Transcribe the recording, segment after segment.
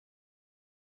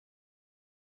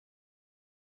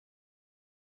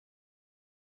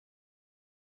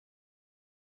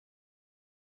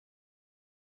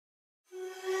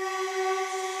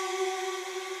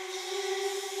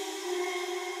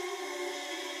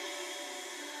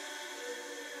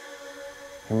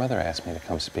Your mother asked me to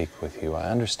come speak with you. I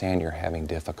understand you're having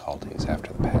difficulties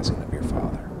after the passing of your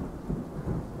father.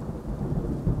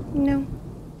 No.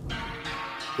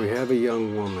 We have a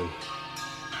young woman,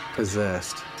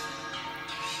 possessed.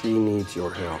 She needs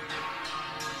your help.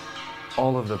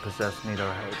 All of the possessed need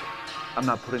our help. I'm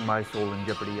not putting my soul in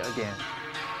jeopardy again.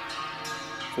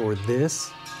 For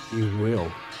this, you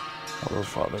will. Our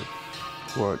Father,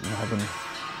 who art in heaven,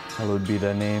 hallowed be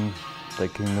thy name. Thy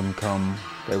kingdom come,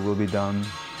 thy will be done,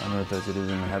 on earth as it is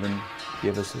in heaven.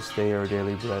 Give us this day our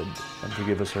daily bread, and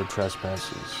forgive us our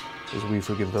trespasses, as we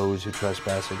forgive those who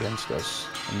trespass against us.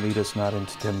 And lead us not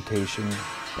into temptation,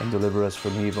 and deliver us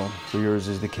from evil. For yours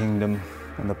is the kingdom,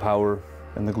 and the power,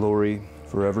 and the glory,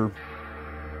 forever.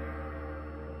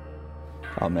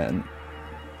 Amen.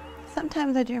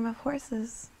 Sometimes I dream of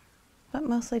horses, but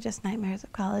mostly just nightmares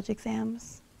of college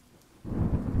exams.